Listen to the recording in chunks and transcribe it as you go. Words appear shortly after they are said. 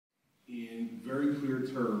in very clear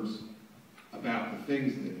terms about the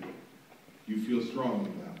things that you feel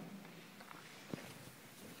strongly about.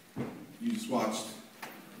 You just watched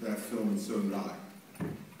that film, and so did I.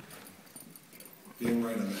 Damn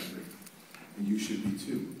right I'm angry, and you should be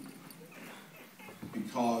too.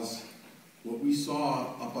 Because what we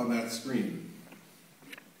saw up on that screen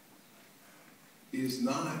is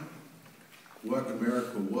not what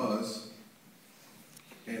America was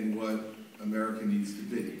and what America needs to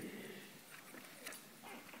be.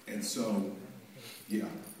 And so, yeah,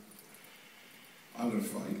 I'm going to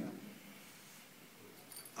fight.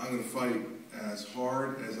 I'm going to fight as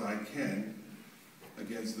hard as I can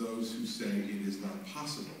against those who say it is not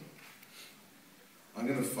possible. I'm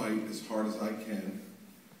going to fight as hard as I can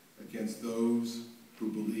against those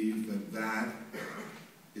who believe that that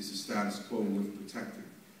is a status quo worth protecting.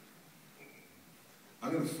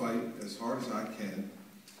 I'm going to fight as hard as I can,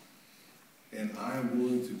 and I am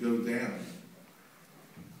willing to go down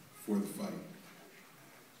for the fight.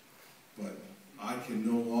 But I can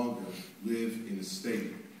no longer live in a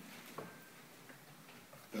state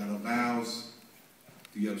that allows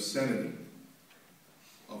the obscenity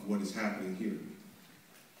of what is happening here.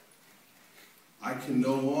 I can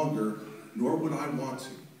no longer, nor would I want to,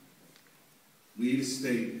 lead a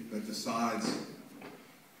state that decides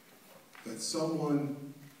that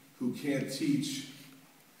someone who can't teach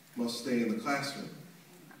must stay in the classroom.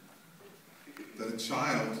 That a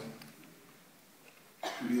child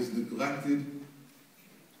who is neglected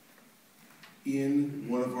in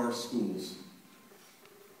one of our schools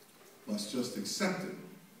must just accept it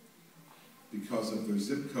because of their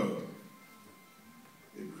zip code,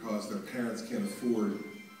 because their parents can't afford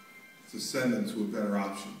to send them to a better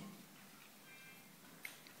option.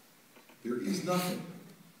 There is nothing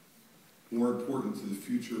more important to the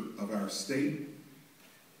future of our state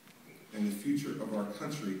and the future of our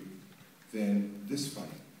country than this fight.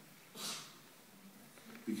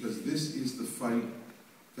 Because this is the fight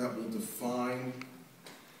that will define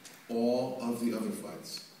all of the other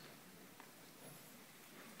fights.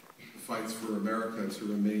 The fights for America to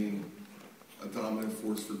remain a dominant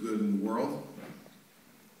force for good in the world.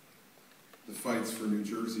 The fights for New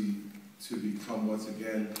Jersey to become once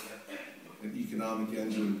again an economic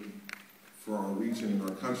engine for our region and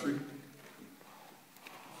our country.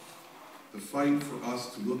 The fight for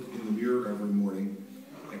us to look in the mirror every morning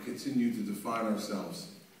and continue to define ourselves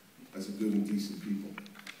as a good and decent people.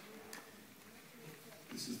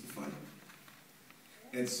 This is the fight.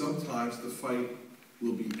 And sometimes the fight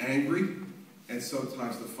will be angry, and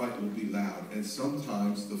sometimes the fight will be loud, and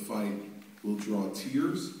sometimes the fight will draw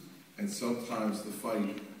tears, and sometimes the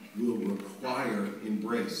fight will require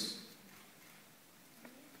embrace.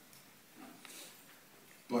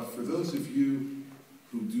 But for those of you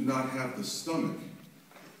who do not have the stomach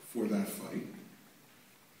for that fight,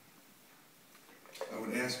 I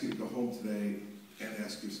would ask you to go home today and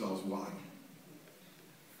ask yourselves why.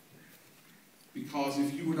 Because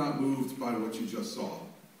if you were not moved by what you just saw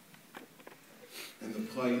and the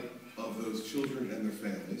plight of those children and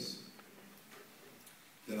their families,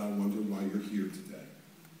 then I wonder why you're here today.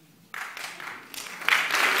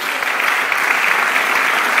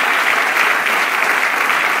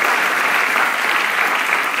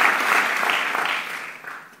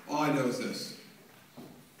 All I know is this.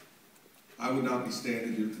 I would not be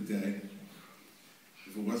standing here today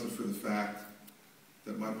if it wasn't for the fact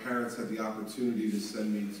that my parents had the opportunity to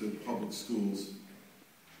send me to public schools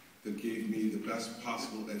that gave me the best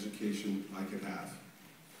possible education I could have.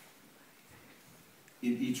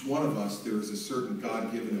 In each one of us, there is a certain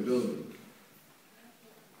God-given ability.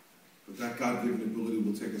 But that God-given ability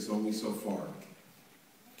will take us only so far.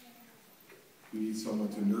 We need someone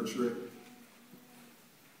to nurture it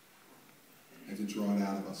and to draw it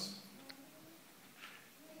out of us.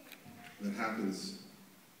 And that happens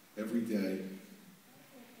every day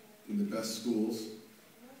in the best schools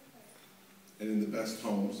and in the best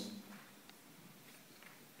homes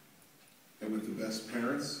and with the best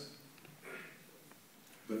parents.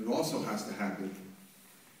 But it also has to happen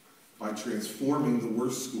by transforming the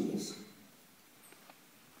worst schools,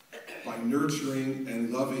 by nurturing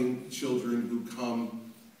and loving children who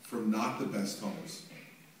come from not the best homes,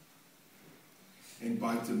 and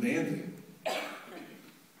by demanding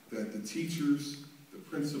that the teachers, the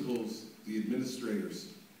principals, the administrators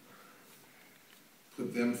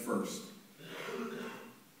put them first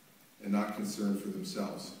and not concerned for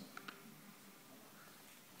themselves.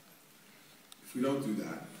 If we don't do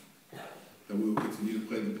that, then we will continue to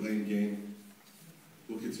play the blame game,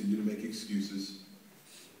 we'll continue to make excuses,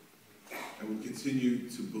 and we'll continue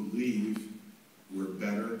to believe we're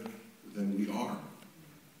better than we are.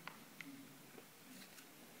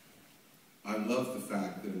 love the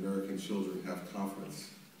fact that American children have confidence.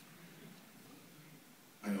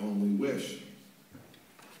 I only wish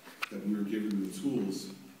that we were given the tools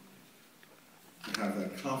to have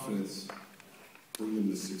that confidence bring them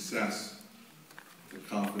the success that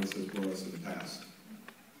confidence has brought us in the past.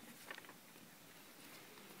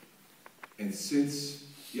 And since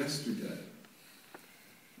yesterday,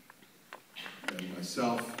 and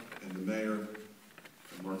myself and the mayor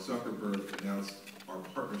and Mark Zuckerberg announced our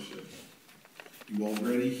partnership, you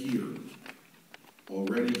already hear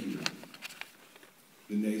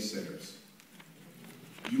the naysayers.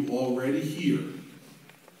 You already hear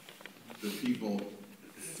the people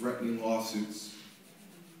threatening lawsuits,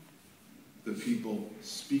 the people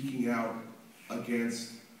speaking out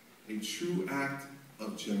against a true act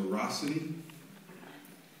of generosity,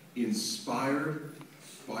 inspired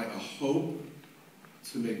by a hope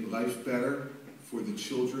to make life better for the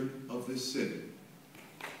children of this city.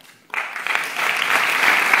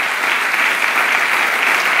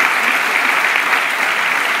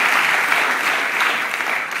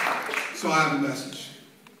 So I have a message.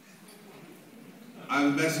 I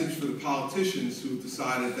have a message for the politicians who have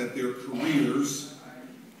decided that their careers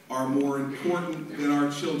are more important than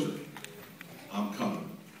our children. I'm coming.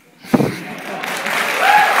 I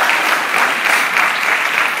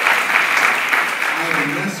have a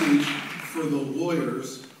message for the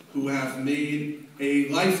lawyers who have made a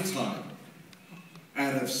lifetime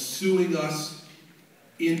out of suing us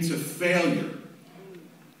into failure.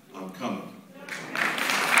 I'm coming.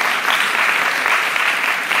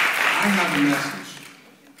 I have a message.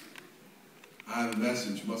 I have a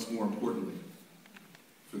message, much more importantly,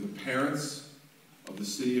 for the parents of the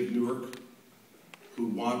city of Newark who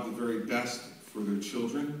want the very best for their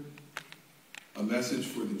children. A message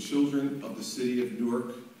for the children of the city of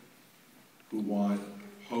Newark who want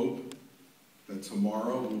hope that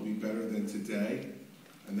tomorrow will be better than today.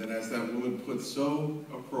 And then, as that woman put so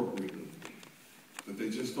appropriately, that they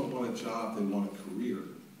just don't want a job, they want a career.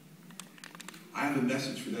 I have a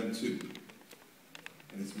message for them too.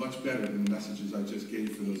 And it's much better than the messages I just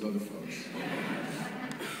gave for those other folks.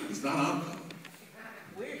 It's not I'm coming.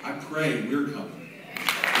 I pray we're coming.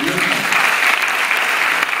 We're coming.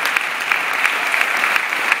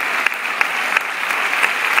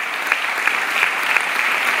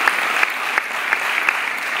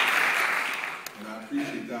 And I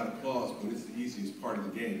appreciate that applause, but it's the easiest part of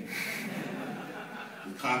the game.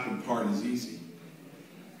 The clapping part is easy.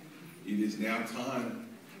 It is now time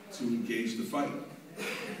to engage the fight.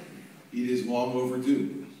 It is long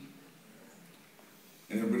overdue.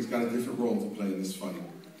 And everybody's got a different role to play in this fight.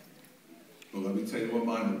 But let me tell you what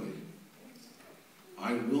mine will be.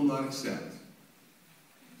 I will not accept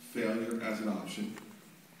failure as an option,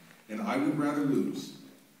 and I would rather lose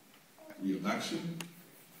re-election,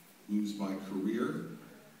 lose my career,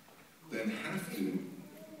 than have to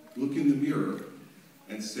look in the mirror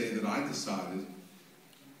and say that I decided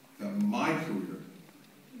that my career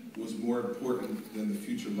was more important than the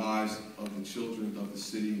future lives of the children of the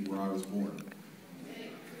city where I was born.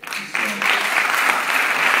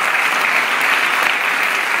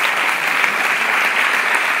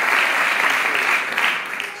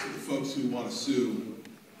 So the folks who want to sue,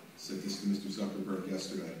 said this to Mr. Zuckerberg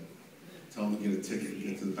yesterday, tell him to get a ticket and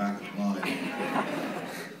get to the back of the line.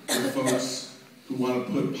 For the folks who want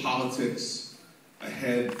to put politics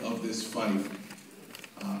ahead of this fight,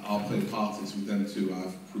 I'll play politics with them too.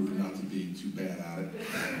 I've proven not to be too bad at it.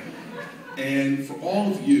 And for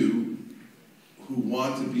all of you who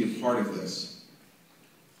want to be a part of this,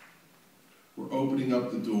 we're opening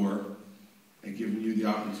up the door and giving you the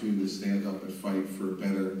opportunity to stand up and fight for a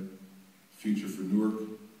better future for Newark,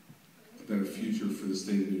 a better future for the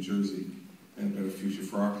state of New Jersey, and a better future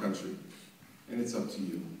for our country. And it's up to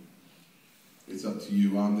you. It's up to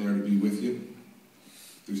you. I'm there to be with you.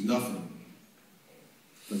 There's nothing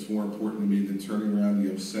that's more important to me than turning around the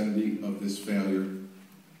obscenity of this failure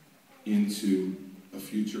into a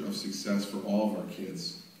future of success for all of our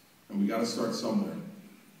kids. And we got to start somewhere.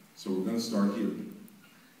 So we're going to start here.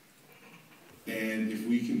 And if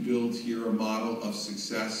we can build here a model of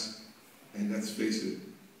success, and let's face it,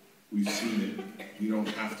 we've seen it. We don't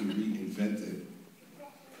have to reinvent it.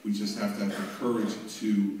 We just have to have the courage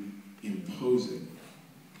to impose it.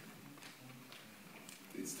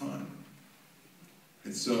 It's time.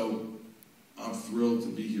 And so I'm thrilled to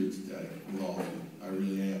be here today with all of you. I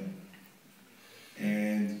really am.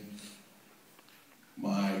 And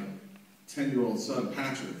my 10-year-old son,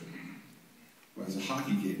 Patrick, who has a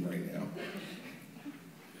hockey game right now,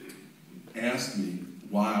 asked me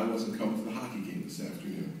why I wasn't coming to the hockey game this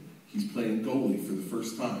afternoon. He's playing goalie for the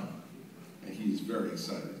first time, and he is very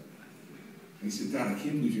excited. And he said, Dad, I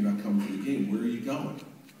can't believe you're not coming to the game. Where are you going?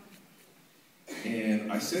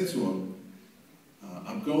 And I said to him,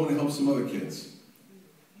 I'm going to help some other kids.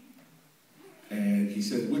 And he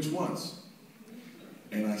said, which ones?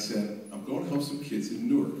 And I said, I'm going to help some kids in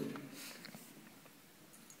Newark.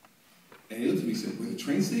 And he looked at me and said, where the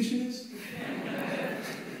train station is?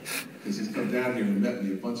 Because he's come down here and met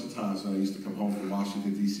me a bunch of times when I used to come home from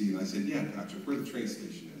Washington, D.C. And I said, yeah, Patrick, where the train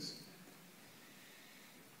station is?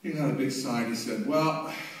 He had a big sigh. He said,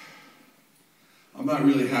 well, I'm not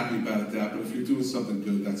really happy about it, Dad, but if you're doing something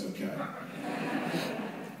good, that's okay.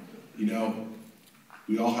 You know,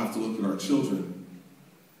 we all have to look at our children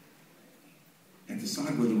and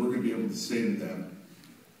decide whether we're going to be able to say to them,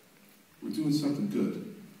 we're doing something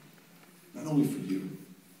good, not only for you,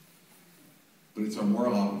 but it's our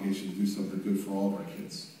moral obligation to do something good for all of our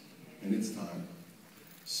kids, and it's time.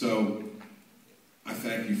 So I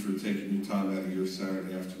thank you for taking your time out of your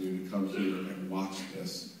Saturday afternoon to come here and watch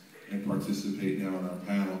this and participate now in our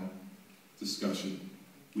panel discussion.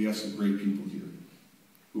 We have some great people here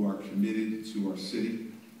who are committed to our city,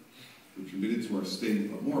 who are committed to our state,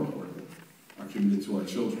 but more importantly, are committed to our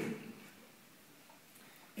children.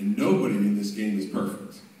 And nobody in this game is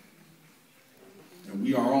perfect. And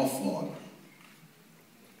we are all flawed.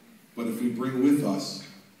 But if we bring with us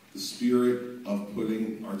the spirit of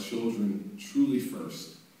putting our children truly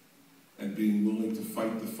first and being willing to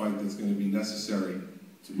fight the fight that's going to be necessary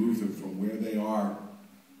to move them from where they are,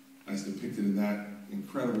 as depicted in that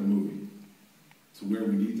incredible movie, to where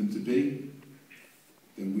we need them to be,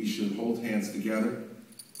 then we should hold hands together,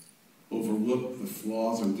 overlook the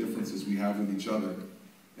flaws or differences we have with each other,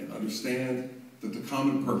 and understand that the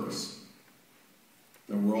common purpose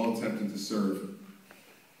that we're all attempting to serve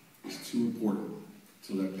is too important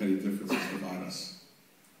to let petty differences divide us.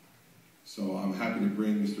 So I'm happy to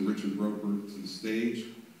bring Mr. Richard Roper to the stage,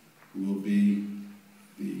 who will be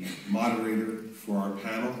the moderator for our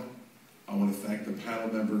panel. I want to thank the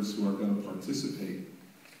panel members who are going to participate.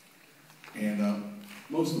 And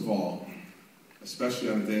most of all, especially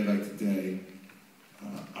on a day like today,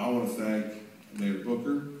 I want to thank Mayor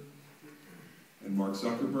Booker and Mark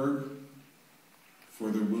Zuckerberg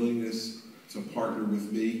for their willingness to partner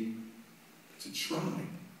with me to try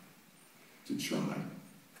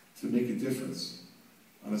to make a difference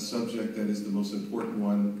on a subject that is the most important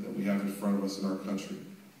one that we have in front of us in our country.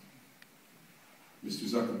 Mr.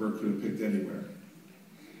 Zuckerberg could have picked anywhere.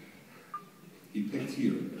 He picked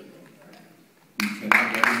here.